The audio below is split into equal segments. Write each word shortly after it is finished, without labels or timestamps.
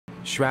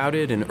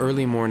Shrouded in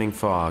early morning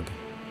fog,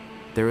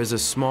 there is a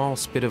small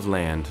spit of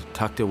land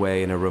tucked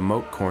away in a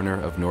remote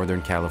corner of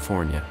Northern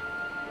California.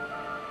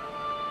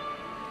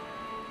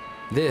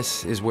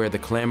 This is where the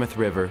Klamath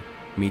River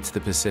meets the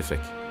Pacific.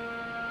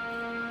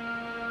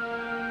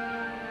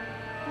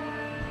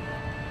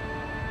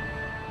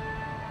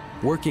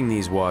 Working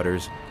these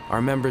waters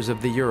are members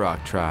of the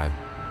Yurok Tribe,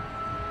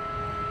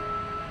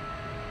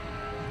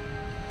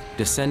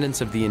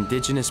 descendants of the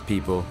indigenous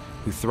people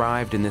who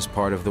thrived in this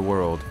part of the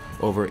world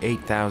over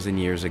 8,000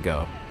 years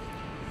ago.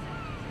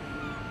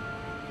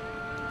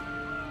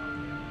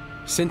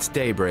 Since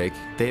daybreak,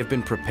 they have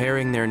been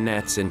preparing their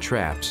nets and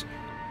traps,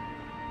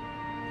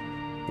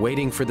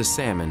 waiting for the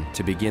salmon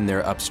to begin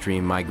their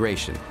upstream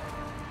migration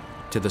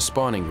to the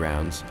spawning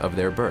grounds of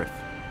their birth.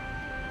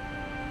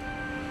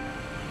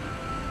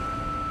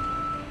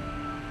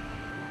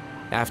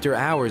 After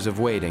hours of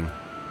waiting,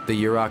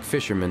 the Yurok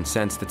fishermen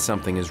sense that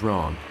something is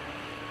wrong.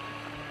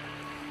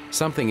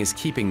 Something is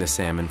keeping the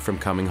salmon from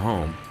coming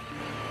home.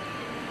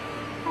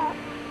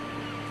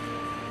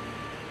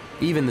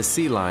 Even the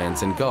sea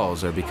lions and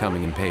gulls are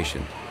becoming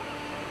impatient.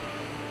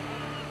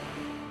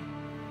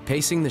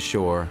 Pacing the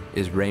shore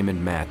is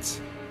Raymond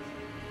Matz.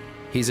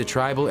 He's a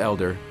tribal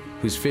elder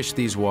who's fished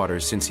these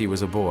waters since he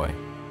was a boy.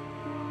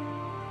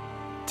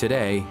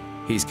 Today,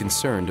 he's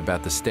concerned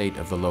about the state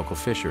of the local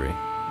fishery.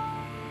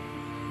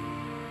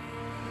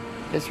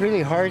 It's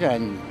really hard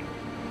on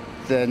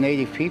the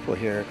native people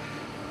here.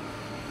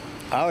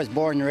 I was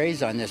born and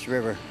raised on this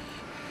river,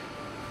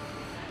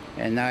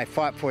 and I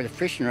fought for the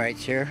fishing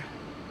rights here.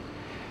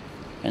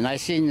 And I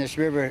seen this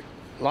river,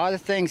 a lot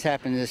of things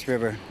happen to this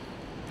river,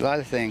 a lot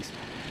of things.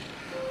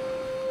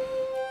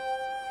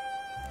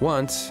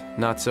 Once,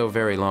 not so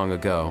very long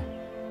ago,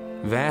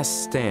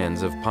 vast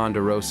stands of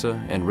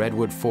ponderosa and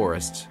redwood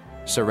forests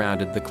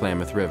surrounded the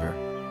Klamath River.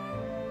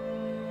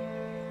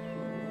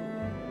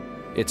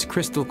 Its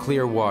crystal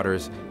clear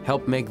waters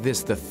help make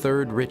this the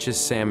third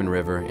richest salmon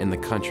river in the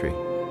country.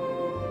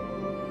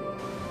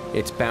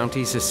 Its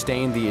bounty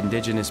sustained the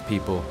indigenous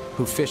people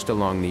who fished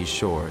along these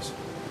shores.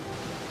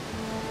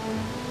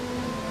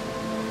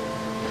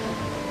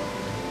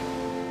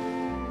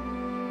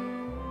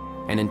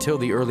 And until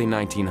the early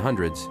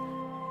 1900s,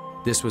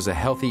 this was a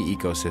healthy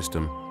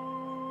ecosystem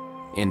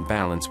in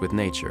balance with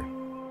nature.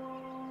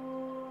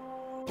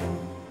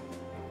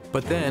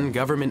 But then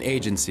government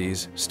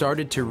agencies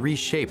started to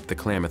reshape the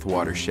Klamath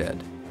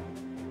watershed.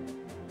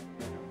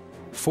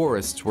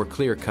 Forests were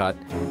clear-cut,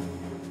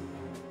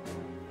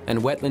 and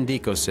wetland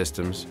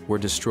ecosystems were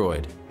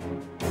destroyed.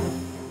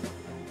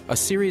 A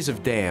series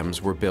of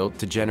dams were built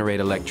to generate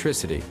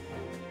electricity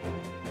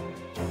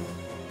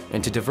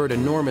and to divert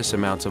enormous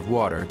amounts of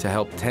water to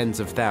help tens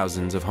of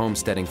thousands of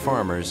homesteading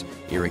farmers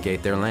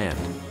irrigate their land.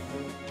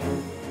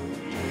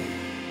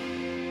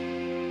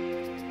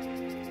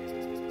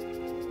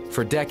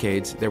 For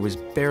decades, there was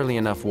barely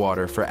enough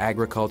water for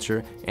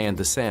agriculture and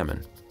the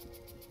salmon.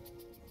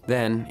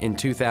 Then, in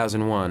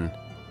 2001,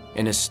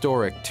 an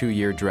historic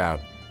 2-year drought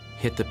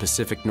hit the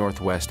Pacific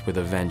Northwest with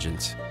a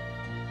vengeance.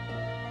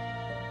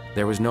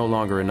 There was no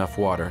longer enough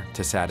water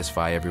to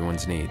satisfy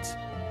everyone's needs.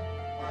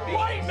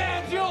 White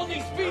man's the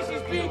only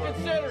species being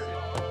considered!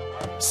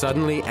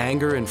 Suddenly,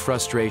 anger and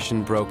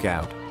frustration broke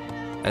out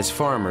as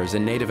farmers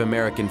and Native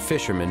American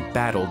fishermen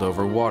battled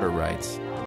over water rights.